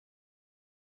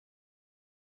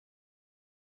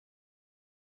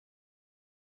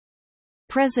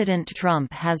President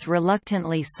Trump has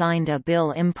reluctantly signed a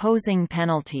bill imposing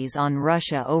penalties on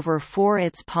Russia for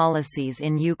its policies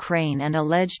in Ukraine and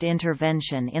alleged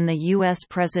intervention in the U.S.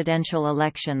 presidential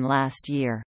election last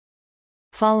year.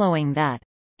 Following that,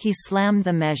 he slammed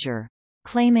the measure,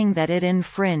 claiming that it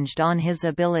infringed on his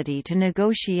ability to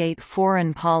negotiate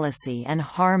foreign policy and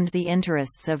harmed the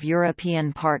interests of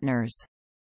European partners.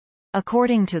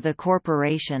 According to the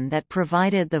corporation that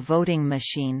provided the voting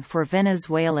machine for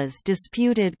Venezuela's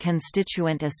disputed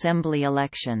Constituent Assembly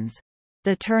elections,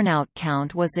 the turnout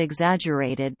count was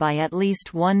exaggerated by at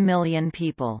least 1 million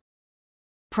people.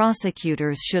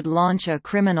 Prosecutors should launch a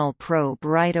criminal probe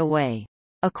right away,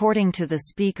 according to the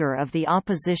Speaker of the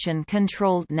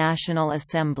opposition-controlled National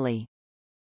Assembly.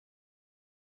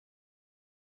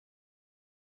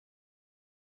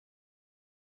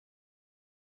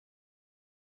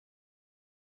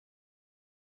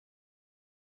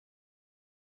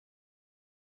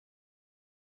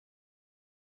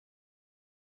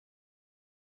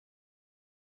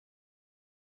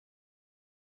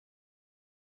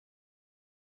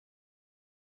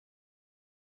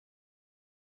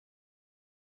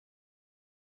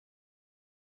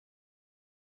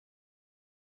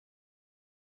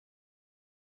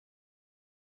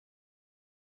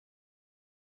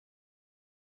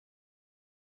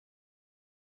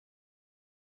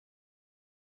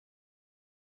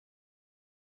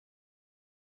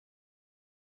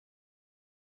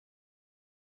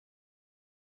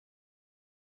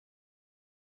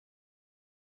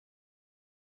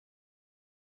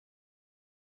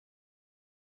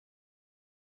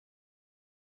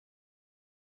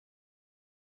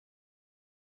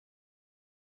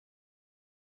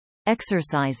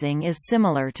 Exercising is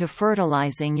similar to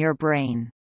fertilizing your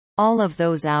brain. All of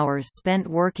those hours spent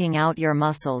working out your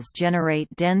muscles generate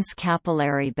dense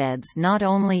capillary beds not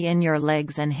only in your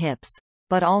legs and hips,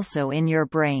 but also in your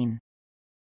brain.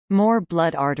 More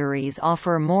blood arteries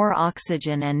offer more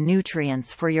oxygen and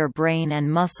nutrients for your brain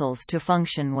and muscles to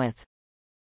function with.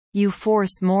 You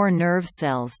force more nerve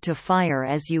cells to fire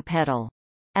as you pedal.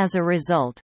 As a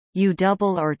result, you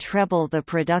double or treble the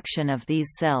production of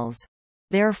these cells,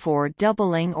 therefore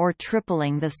doubling or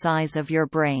tripling the size of your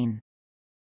brain.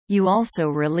 You also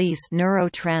release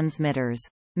neurotransmitters,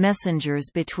 messengers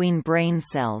between brain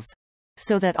cells,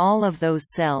 so that all of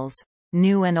those cells,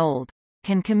 new and old,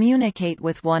 can communicate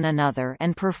with one another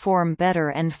and perform better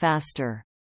and faster.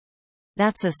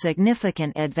 That's a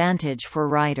significant advantage for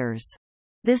riders.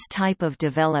 This type of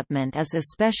development is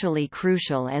especially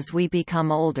crucial as we become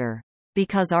older,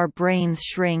 because our brains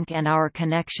shrink and our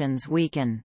connections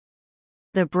weaken.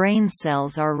 The brain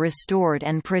cells are restored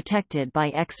and protected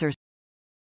by exercise.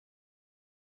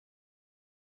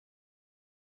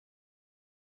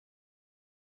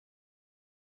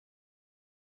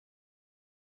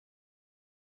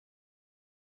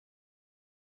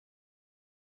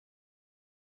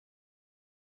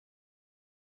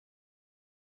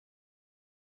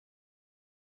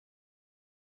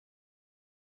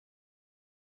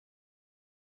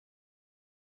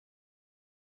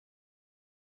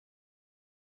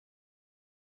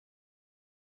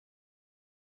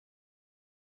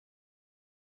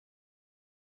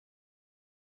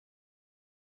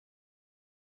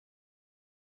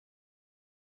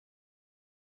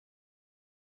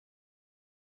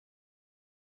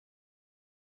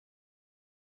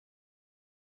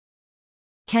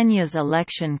 Kenya's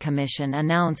Election Commission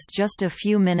announced just a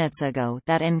few minutes ago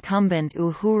that incumbent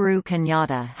Uhuru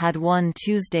Kenyatta had won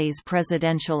Tuesday's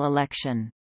presidential election.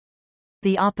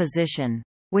 The opposition,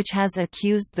 which has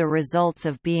accused the results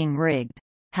of being rigged,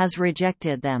 has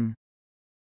rejected them.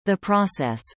 The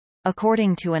process,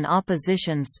 according to an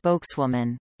opposition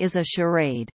spokeswoman, is a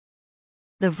charade.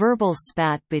 The verbal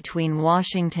spat between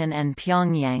Washington and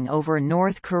Pyongyang over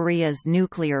North Korea's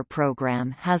nuclear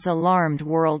program has alarmed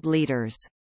world leaders.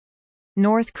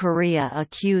 North Korea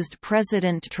accused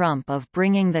President Trump of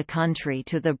bringing the country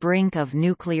to the brink of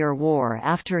nuclear war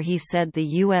after he said the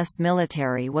U.S.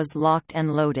 military was locked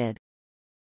and loaded.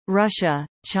 Russia,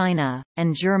 China,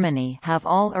 and Germany have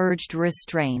all urged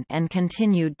restraint and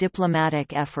continued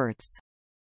diplomatic efforts.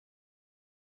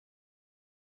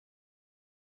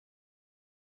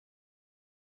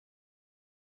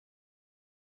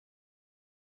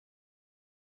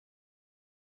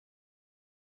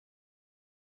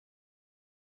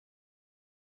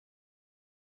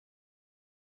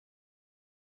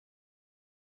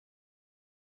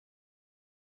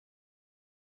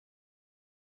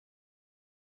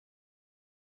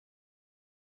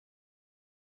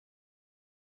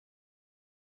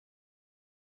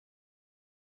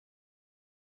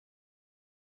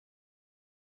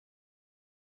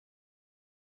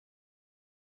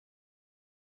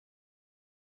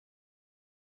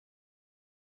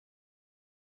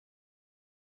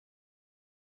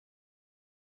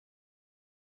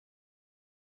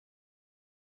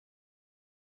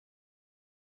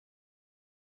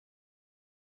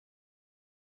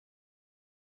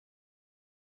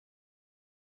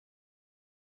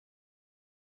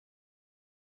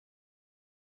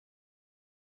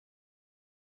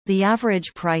 The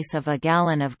average price of a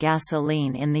gallon of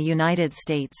gasoline in the United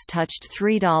States touched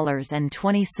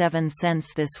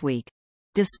 $3.27 this week,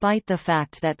 despite the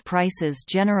fact that prices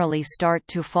generally start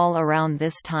to fall around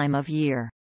this time of year.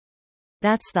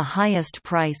 That's the highest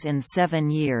price in 7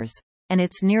 years, and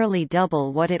it's nearly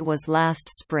double what it was last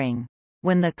spring,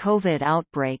 when the COVID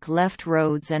outbreak left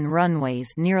roads and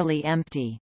runways nearly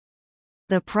empty.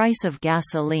 The price of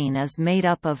gasoline is made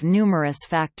up of numerous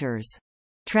factors.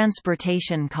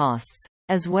 Transportation costs,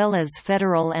 as well as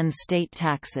federal and state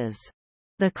taxes.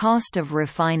 The cost of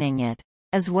refining it,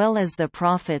 as well as the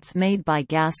profits made by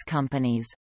gas companies,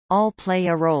 all play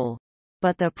a role.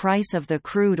 But the price of the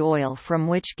crude oil from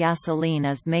which gasoline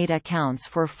is made accounts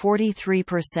for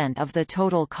 43% of the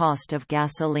total cost of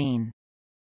gasoline.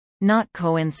 Not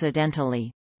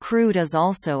coincidentally, crude is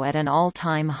also at an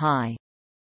all-time high.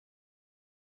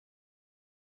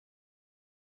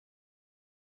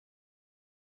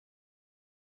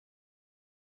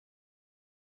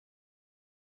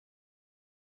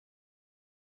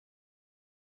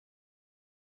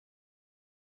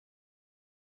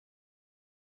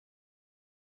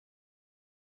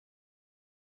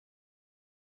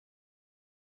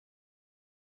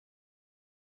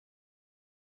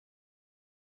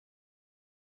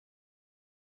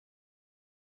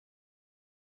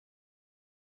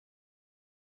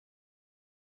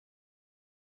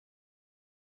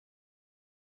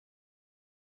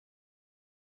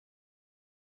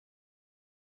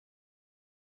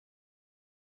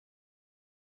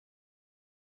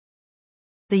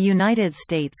 The United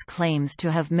States claims to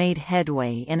have made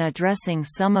headway in addressing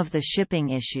some of the shipping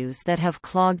issues that have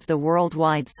clogged the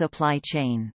worldwide supply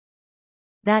chain.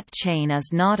 That chain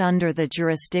is not under the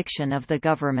jurisdiction of the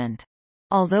government.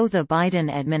 Although the Biden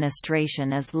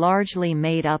administration is largely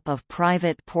made up of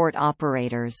private port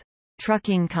operators,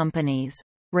 trucking companies,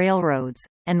 railroads,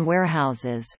 and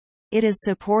warehouses, it is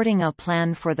supporting a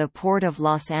plan for the Port of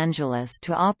Los Angeles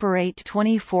to operate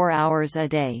 24 hours a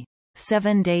day,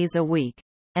 7 days a week,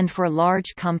 and for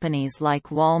large companies like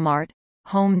Walmart,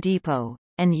 Home Depot,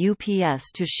 and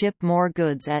UPS to ship more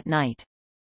goods at night.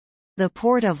 The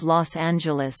Port of Los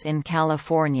Angeles in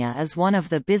California is one of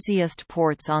the busiest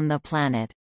ports on the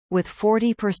planet, with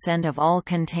 40% of all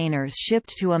containers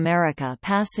shipped to America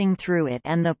passing through it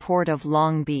and the Port of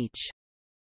Long Beach.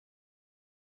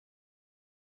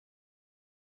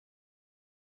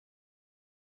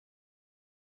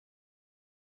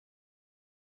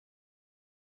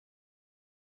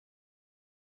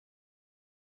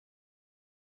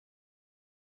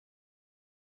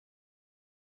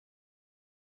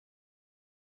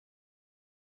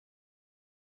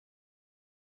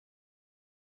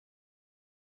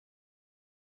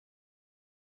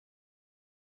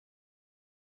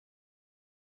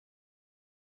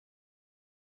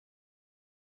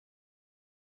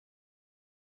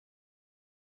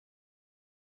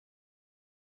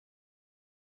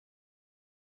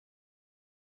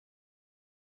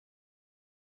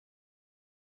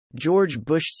 George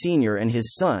Bush Sr. and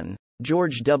his son,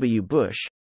 George W. Bush,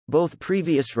 both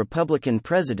previous Republican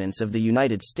presidents of the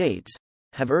United States,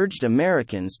 have urged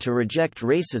Americans to reject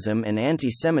racism and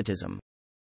anti-Semitism.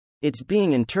 It's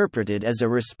being interpreted as a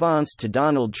response to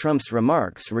Donald Trump's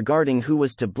remarks regarding who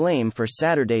was to blame for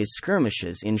Saturday's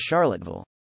skirmishes in Charlottesville.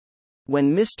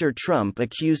 When Mr. Trump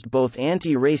accused both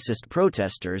anti-racist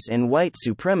protesters and white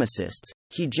supremacists,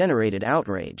 he generated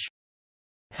outrage.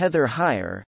 Heather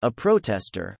Heyer, a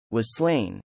protester, was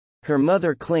slain. Her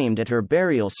mother claimed at her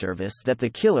burial service that the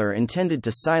killer intended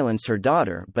to silence her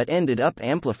daughter but ended up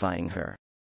amplifying her.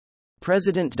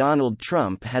 President Donald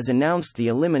Trump has announced the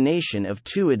elimination of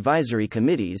 2 advisory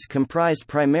committees comprised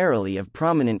primarily of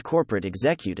prominent corporate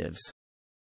executives.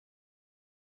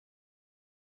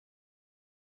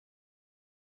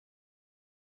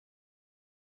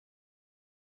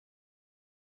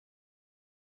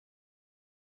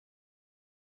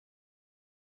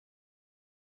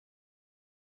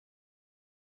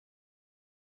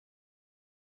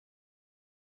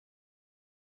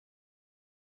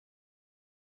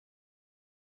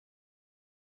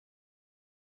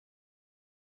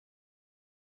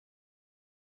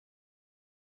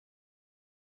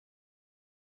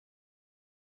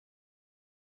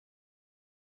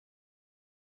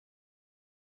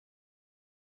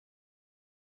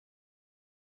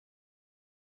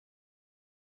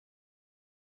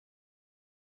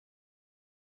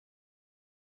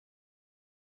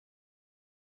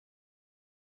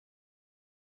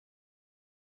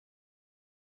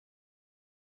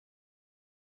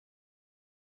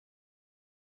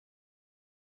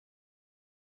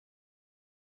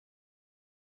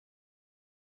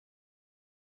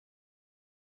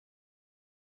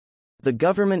 The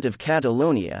government of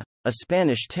Catalonia, a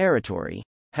Spanish territory,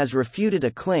 has refuted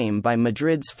a claim by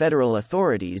Madrid's federal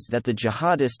authorities that the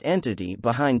jihadist entity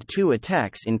behind 2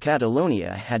 attacks in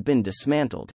Catalonia had been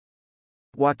dismantled.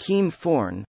 Joaquim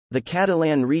Forn, the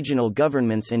Catalan regional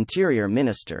government's interior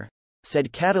minister,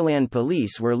 said Catalan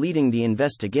police were leading the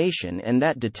investigation and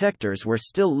that detectives were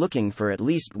still looking for at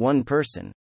least 1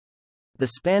 person. The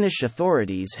Spanish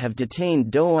authorities have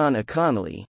detained Doğan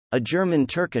Akanlı, a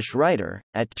German-Turkish writer,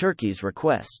 at Turkey's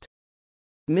request.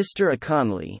 Mr.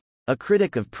 Akanlı, a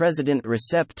critic of President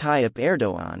Recep Tayyip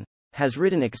Erdoğan, has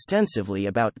written extensively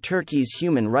about Turkey's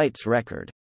human rights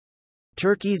record.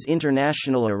 Turkey's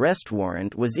international arrest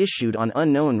warrant was issued on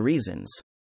unknown reasons.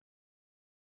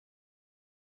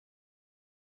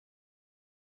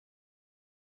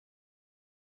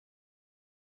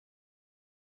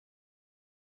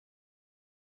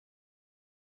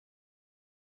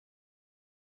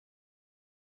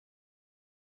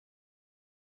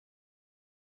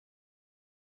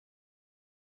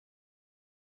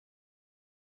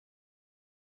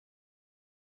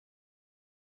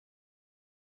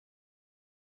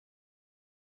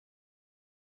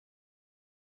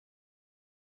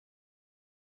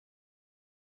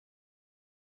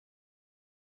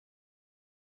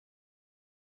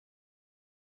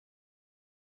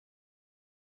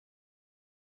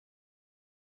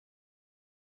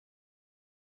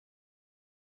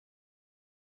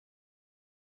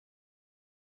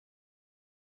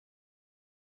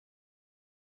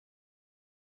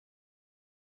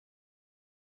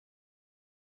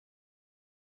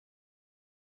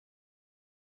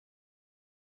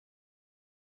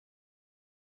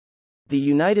 The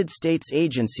United States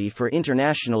Agency for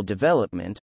International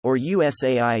Development, or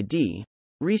USAID,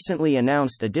 recently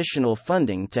announced additional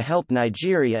funding to help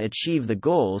Nigeria achieve the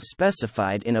goals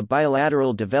specified in a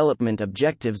Bilateral Development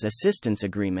Objectives Assistance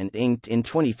Agreement inked in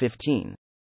 2015.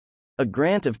 A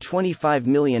grant of $25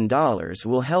 million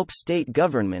will help state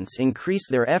governments increase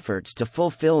their efforts to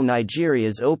fulfill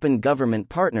Nigeria's Open Government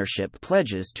Partnership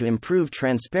pledges to improve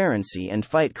transparency and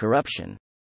fight corruption.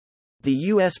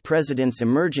 The U.S. President's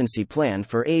Emergency Plan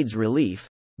for AIDS Relief,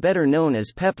 better known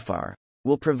as PEPFAR,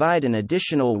 will provide an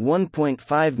additional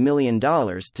 $1.5 million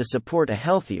to support a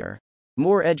healthier,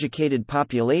 more educated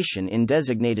population in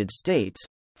designated states,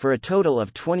 for a total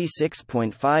of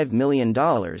 $26.5 million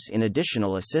in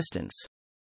additional assistance.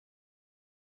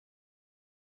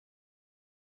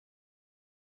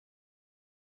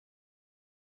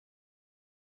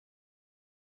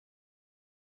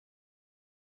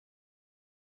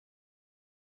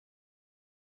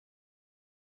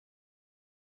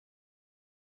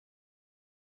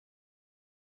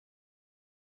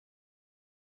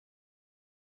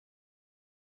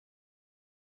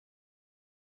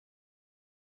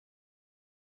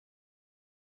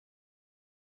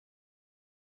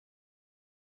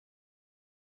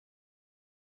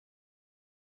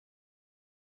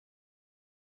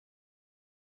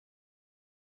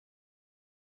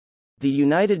 The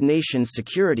United Nations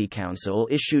Security Council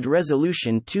issued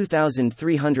Resolution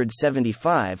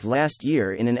 2375 last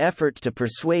year in an effort to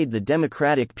persuade the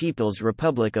Democratic People's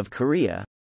Republic of Korea,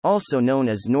 also known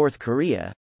as North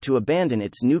Korea, to abandon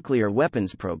its nuclear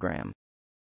weapons program.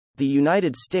 The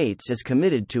United States is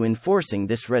committed to enforcing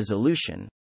this resolution.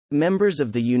 Members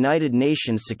of the United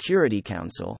Nations Security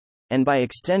Council, and by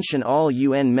extension all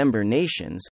UN member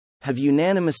nations, have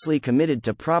unanimously committed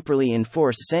to properly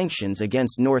enforce sanctions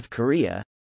against North Korea,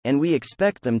 and we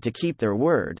expect them to keep their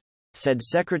word, said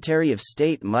Secretary of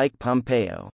State Mike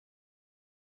Pompeo.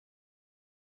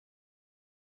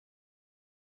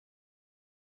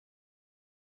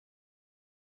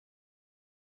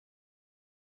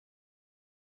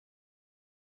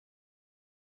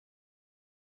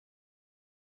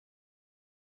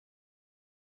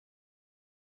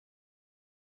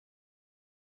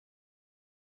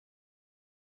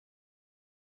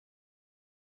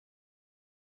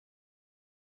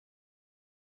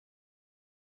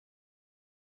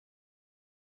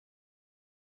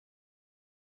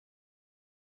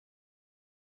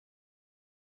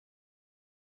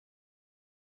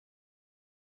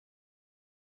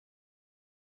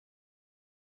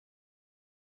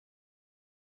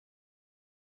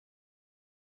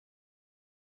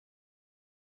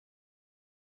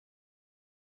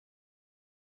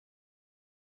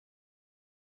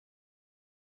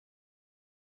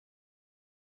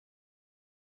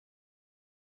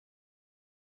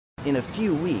 In a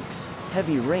few weeks,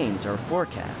 heavy rains are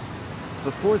forecast.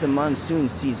 Before the monsoon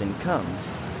season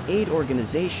comes, aid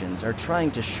organizations are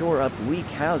trying to shore up weak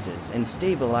houses and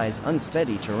stabilize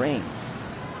unsteady terrain.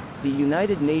 The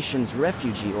United Nations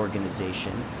Refugee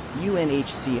Organization,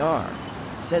 UNHCR,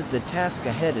 says the task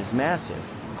ahead is massive,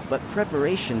 but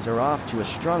preparations are off to a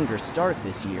stronger start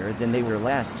this year than they were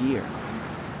last year.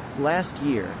 Last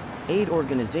year, aid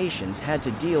organizations had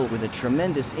to deal with a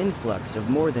tremendous influx of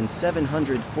more than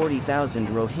 740,000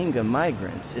 Rohingya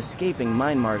migrants escaping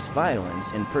Myanmar's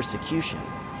violence and persecution.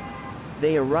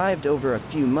 They arrived over a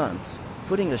few months,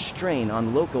 putting a strain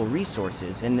on local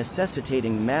resources and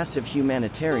necessitating massive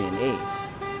humanitarian aid.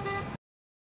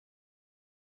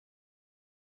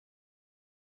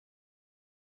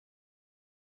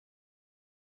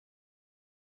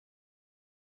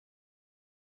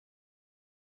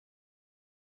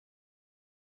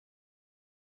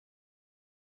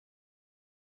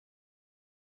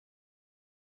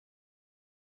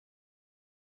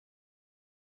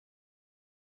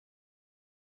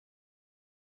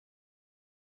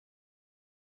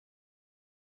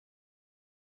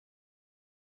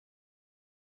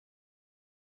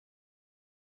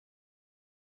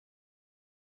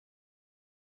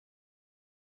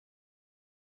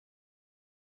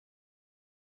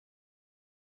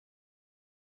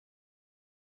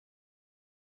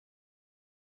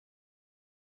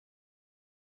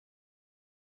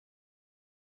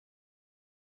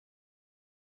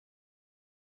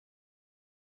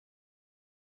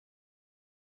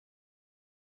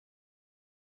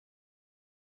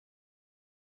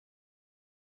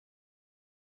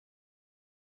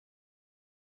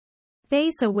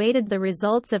 Thais awaited the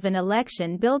results of an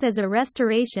election billed as a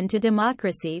restoration to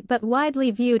democracy but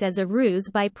widely viewed as a ruse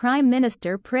by Prime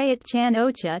Minister Prayut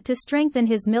Chan-o-cha to strengthen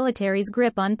his military's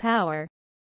grip on power.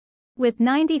 With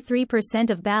 93%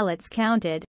 of ballots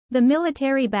counted, the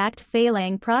military-backed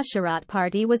Phalang Pracharat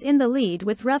Party was in the lead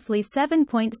with roughly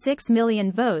 7.6 million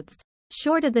votes,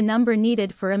 short of the number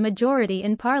needed for a majority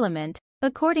in parliament,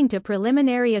 according to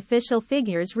preliminary official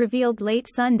figures revealed late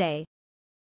Sunday.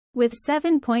 With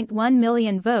 7.1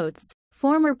 million votes,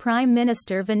 former Prime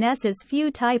Minister Vanessa's Pheu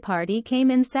Thai party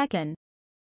came in second.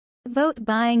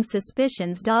 Vote-buying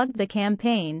suspicions dogged the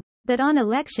campaign, but on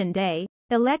election day,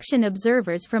 election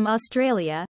observers from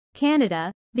Australia,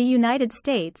 Canada, the United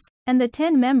States, and the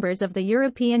 10 members of the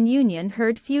European Union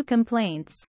heard few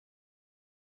complaints.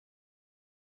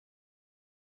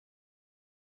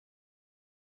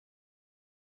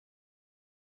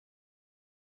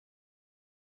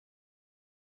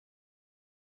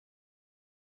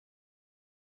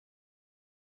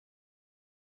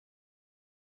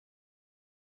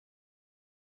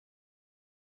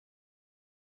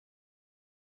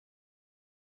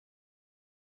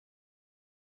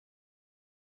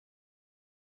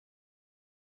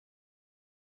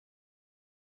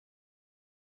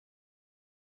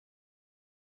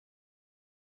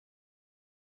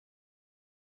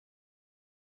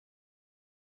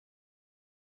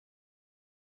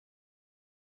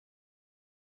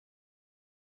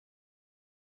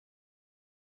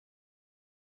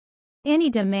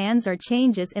 Any demands or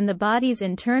changes in the body's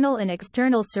internal and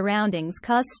external surroundings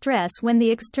cause stress when the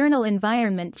external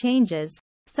environment changes,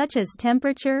 such as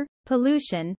temperature,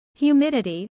 pollution,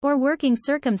 humidity, or working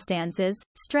circumstances.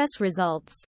 Stress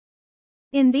results.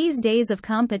 In these days of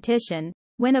competition,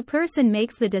 when a person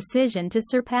makes the decision to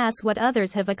surpass what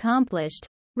others have accomplished,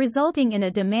 resulting in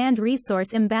a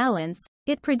demand-resource imbalance,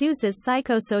 it produces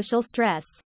psychosocial stress.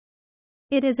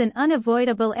 It is an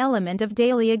unavoidable element of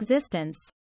daily existence.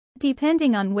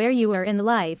 Depending on where you are in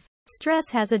life, stress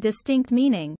has a distinct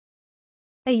meaning.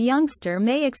 A youngster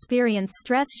may experience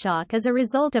stress shock as a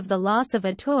result of the loss of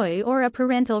a toy or a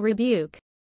parental rebuke.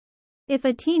 If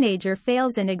a teenager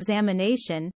fails an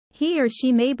examination, he or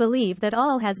she may believe that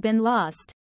all has been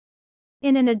lost.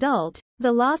 In an adult,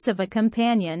 the loss of a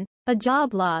companion, a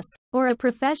job loss, or a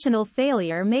professional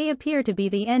failure may appear to be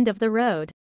the end of the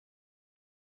road.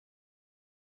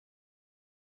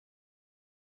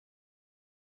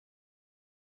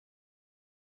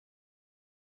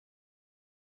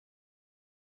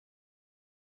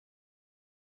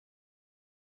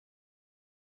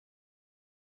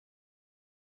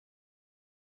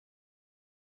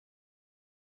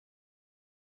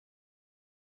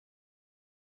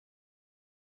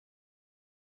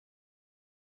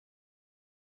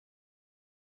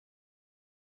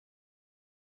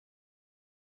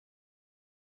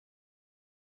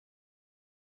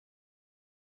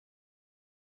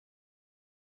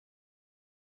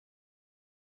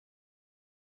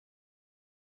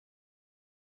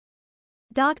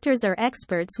 Doctors are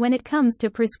experts when it comes to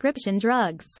prescription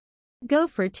drugs. Go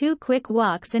for 2 quick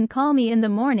walks and call me in the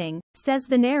morning, says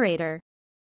the narrator.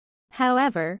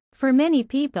 However, for many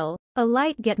people, a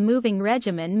light get-moving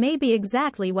regimen may be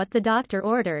exactly what the doctor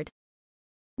ordered.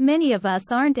 Many of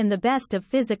us aren't in the best of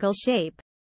physical shape.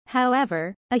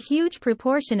 However, a huge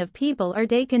proportion of people are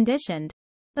day-conditioned.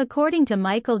 According to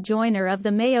Michael Joyner of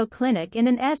the Mayo Clinic in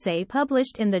an essay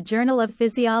published in the Journal of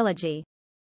Physiology,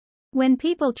 when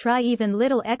people try even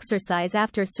little exercise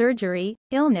after surgery,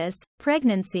 illness,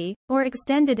 pregnancy, or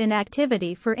extended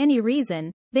inactivity for any reason,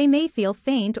 they may feel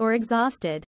faint or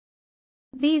exhausted.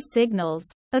 These signals,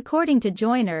 according to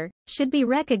Joyner, should be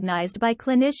recognized by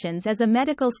clinicians as a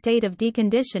medical state of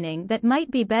deconditioning that might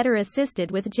be better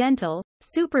assisted with gentle,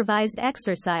 supervised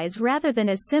exercise rather than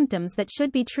as symptoms that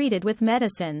should be treated with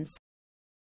medicines.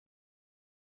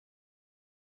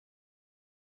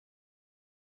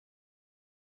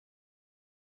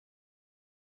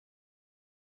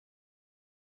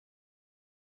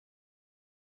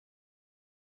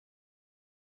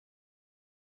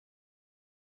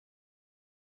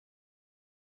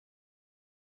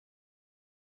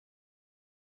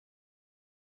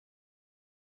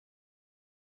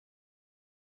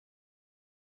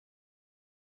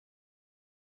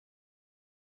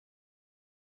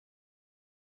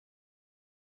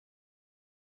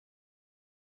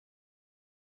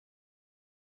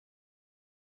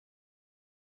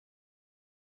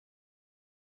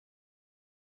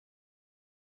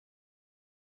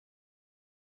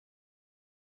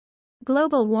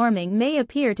 Global warming may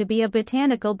appear to be a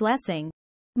botanical blessing.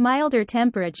 Milder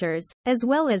temperatures, as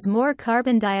well as more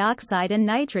carbon dioxide and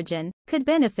nitrogen, could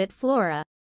benefit flora.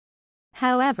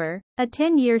 However, a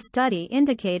 10-year study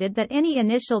indicated that any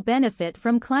initial benefit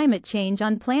from climate change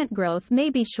on plant growth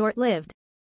may be short-lived.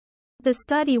 The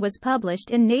study was published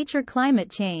in Nature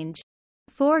Climate Change.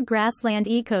 4 grassland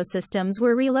ecosystems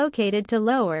were relocated to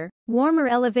lower, warmer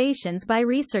elevations by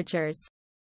researchers.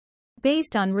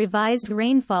 Based on revised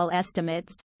rainfall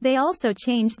estimates, they also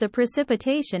changed the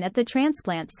precipitation at the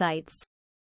transplant sites.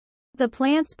 The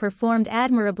plants performed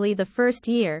admirably the first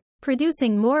year,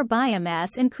 producing more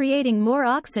biomass and creating more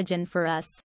oxygen for us.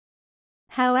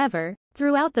 However,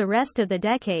 throughout the rest of the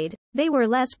decade, they were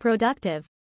less productive.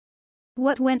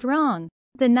 What went wrong?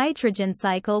 The nitrogen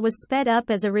cycle was sped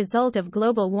up as a result of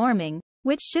global warming,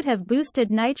 which should have boosted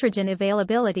nitrogen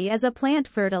availability as a plant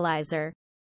fertilizer.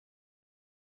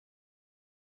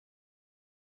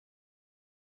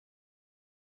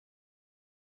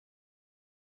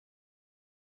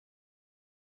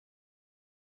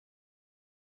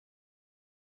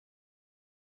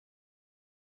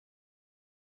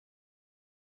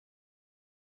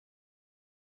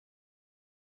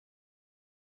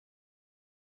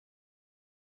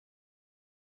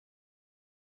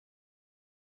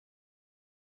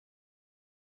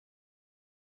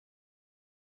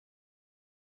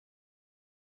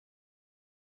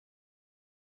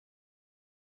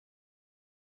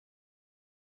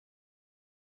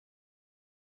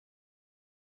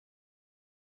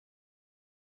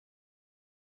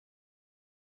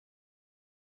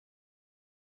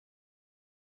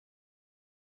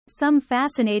 Some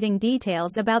fascinating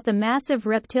details about the massive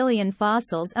reptilian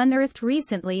fossils unearthed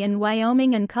recently in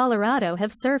Wyoming and Colorado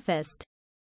have surfaced.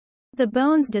 The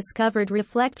bones discovered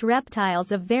reflect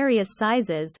reptiles of various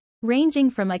sizes, ranging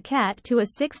from a cat to a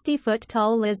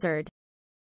 60-foot-tall lizard.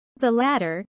 The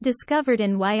latter, discovered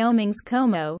in Wyoming's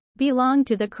Como, belonged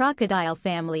to the crocodile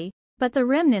family, but the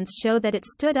remnants show that it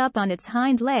stood up on its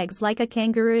hind legs like a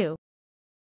kangaroo.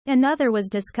 Another was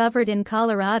discovered in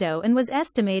Colorado and was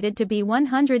estimated to be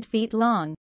 100 feet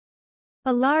long.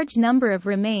 A large number of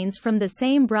remains from the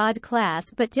same broad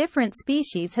class but different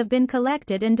species have been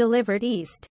collected and delivered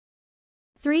east.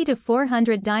 300 to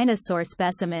 400 dinosaur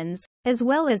specimens, as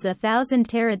well as 1,000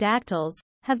 pterodactyls,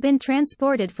 have been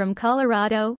transported from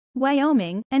Colorado,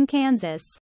 Wyoming, and Kansas.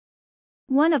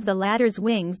 One of the latter's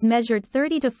wings measured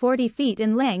 30 to 40 feet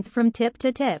in length from tip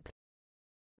to tip.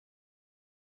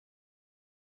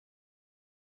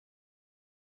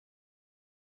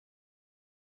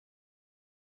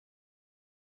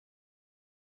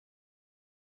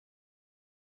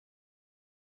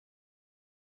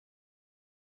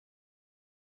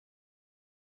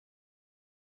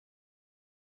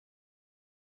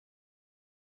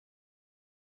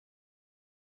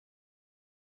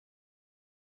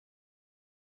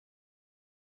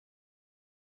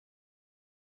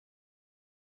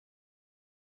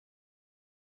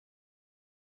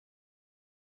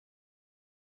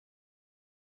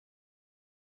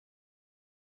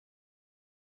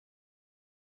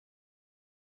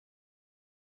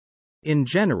 In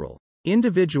general,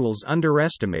 individuals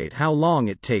underestimate how long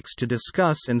it takes to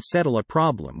discuss and settle a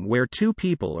problem where two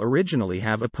people originally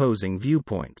have opposing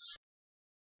viewpoints.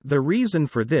 The reason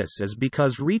for this is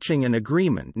because reaching an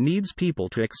agreement needs people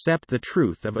to accept the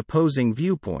truth of opposing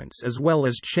viewpoints as well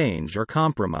as change or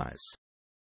compromise.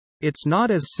 It's not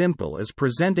as simple as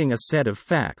presenting a set of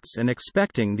facts and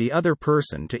expecting the other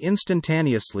person to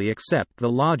instantaneously accept the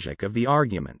logic of the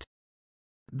argument.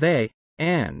 They,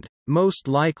 and, most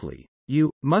likely,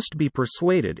 you, must be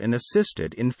persuaded and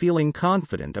assisted in feeling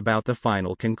confident about the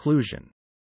final conclusion.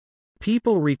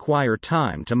 People require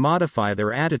time to modify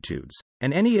their attitudes,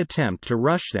 and any attempt to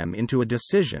rush them into a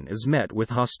decision is met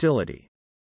with hostility.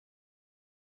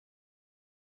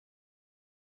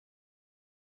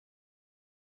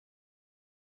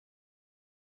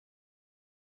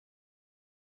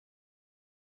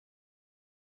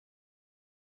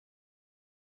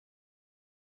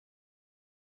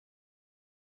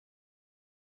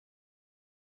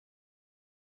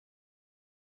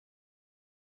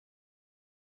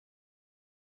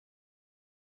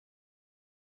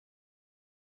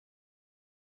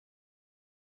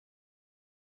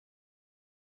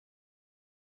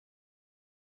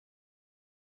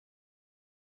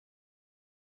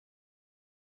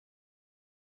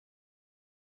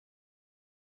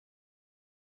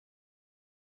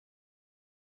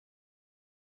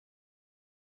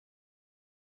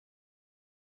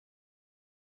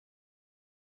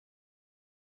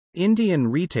 Indian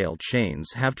retail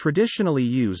chains have traditionally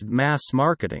used mass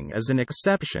marketing as an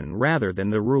exception rather than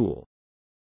the rule.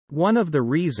 One of the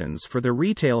reasons for the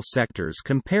retail sector's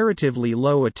comparatively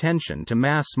low attention to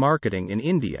mass marketing in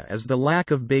India is the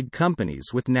lack of big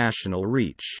companies with national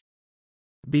reach.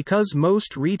 Because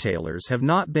most retailers have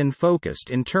not been focused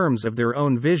in terms of their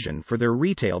own vision for their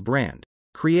retail brand,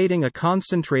 creating a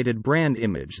concentrated brand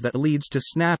image that leads to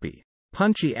snappy,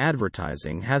 punchy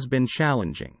advertising has been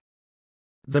challenging.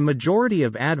 The majority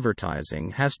of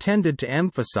advertising has tended to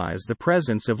emphasize the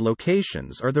presence of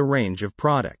locations or the range of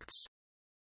products.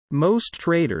 Most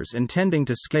traders intending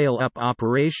to scale up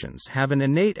operations have an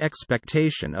innate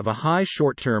expectation of a high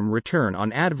short-term return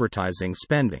on advertising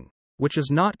spending, which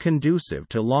is not conducive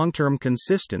to long-term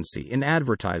consistency in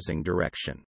advertising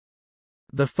direction.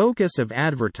 The focus of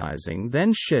advertising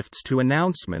then shifts to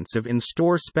announcements of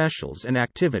in-store specials and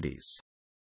activities.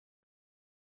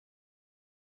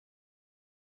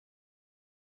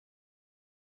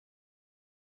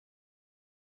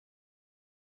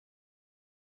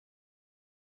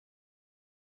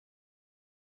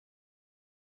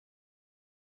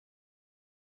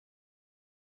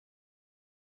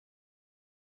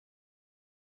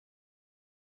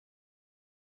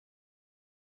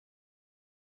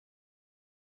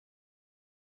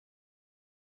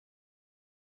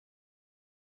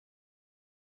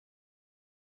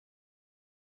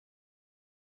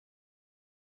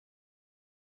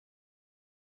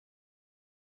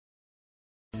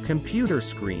 Computer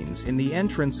screens in the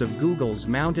entrance of Google's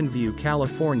Mountain View,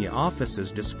 California offices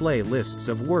display lists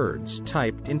of words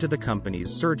typed into the company's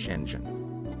search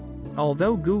engine.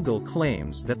 Although Google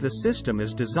claims that the system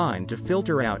is designed to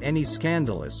filter out any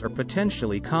scandalous or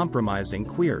potentially compromising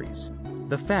queries,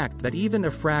 the fact that even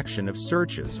a fraction of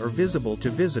searches are visible to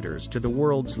visitors to the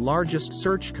world's largest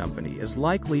search company is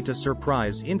likely to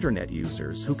surprise Internet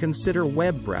users who consider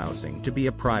web browsing to be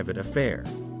a private affair.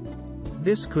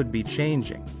 This could be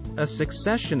changing. A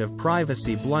succession of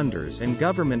privacy blunders and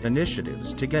government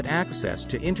initiatives to get access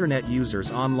to Internet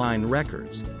users' online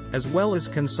records, as well as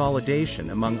consolidation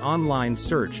among online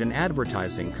search and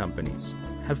advertising companies,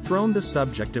 have thrown the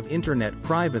subject of Internet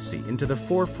privacy into the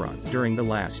forefront during the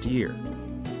last year.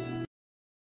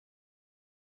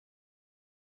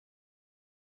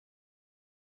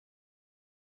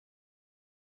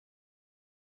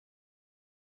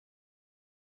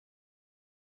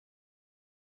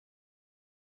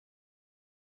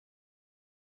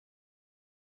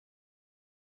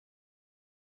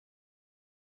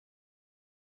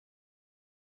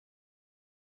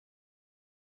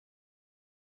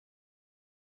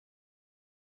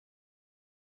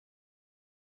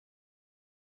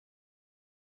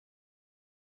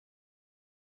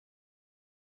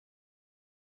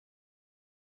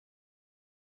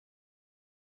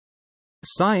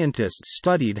 Scientists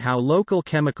studied how local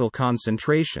chemical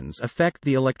concentrations affect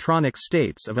the electronic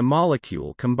states of a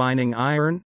molecule combining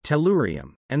iron,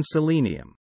 tellurium, and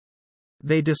selenium.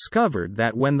 They discovered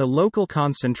that when the local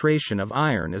concentration of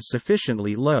iron is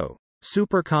sufficiently low,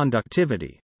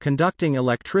 superconductivity, conducting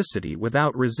electricity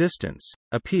without resistance,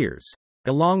 appears,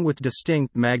 along with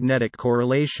distinct magnetic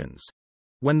correlations.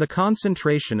 When the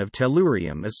concentration of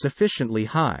tellurium is sufficiently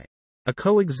high, a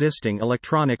coexisting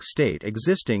electronic state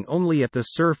existing only at the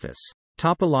surface,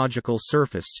 topological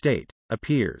surface state,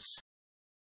 appears.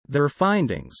 Their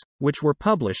findings, which were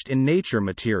published in Nature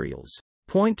Materials,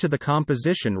 point to the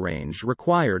composition range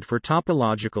required for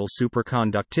topological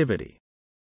superconductivity.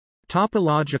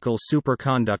 Topological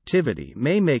superconductivity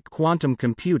may make quantum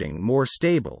computing more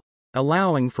stable,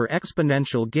 allowing for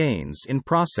exponential gains in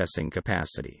processing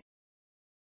capacity.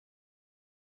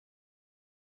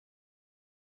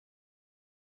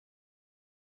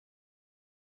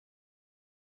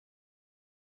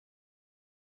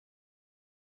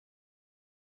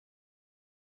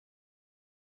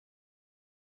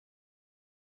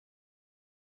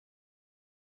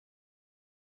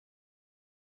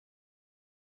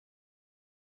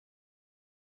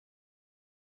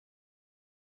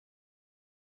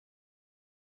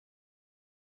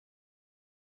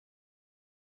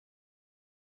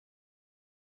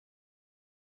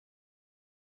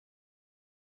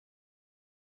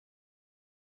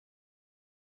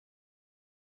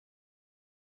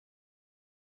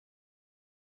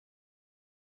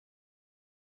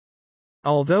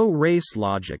 Although race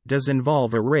logic does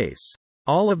involve a race,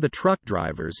 all of the truck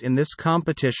drivers in this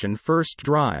competition first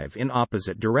drive in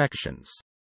opposite directions.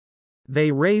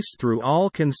 They race through all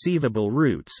conceivable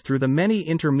routes through the many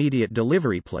intermediate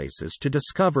delivery places to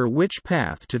discover which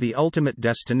path to the ultimate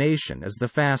destination is the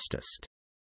fastest.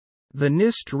 The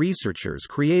NIST researchers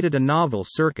created a novel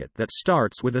circuit that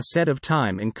starts with a set of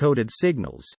time-encoded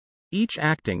signals, each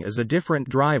acting as a different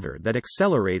driver that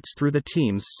accelerates through the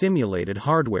team's simulated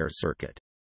hardware circuit.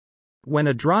 When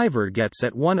a driver gets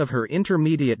at one of her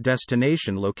intermediate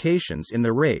destination locations in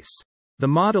the race, the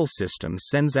model system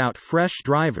sends out fresh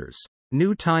drivers,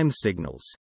 new time signals,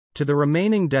 to the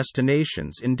remaining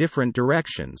destinations in different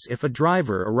directions. If a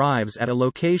driver arrives at a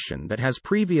location that has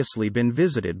previously been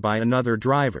visited by another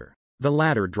driver, the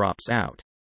latter drops out.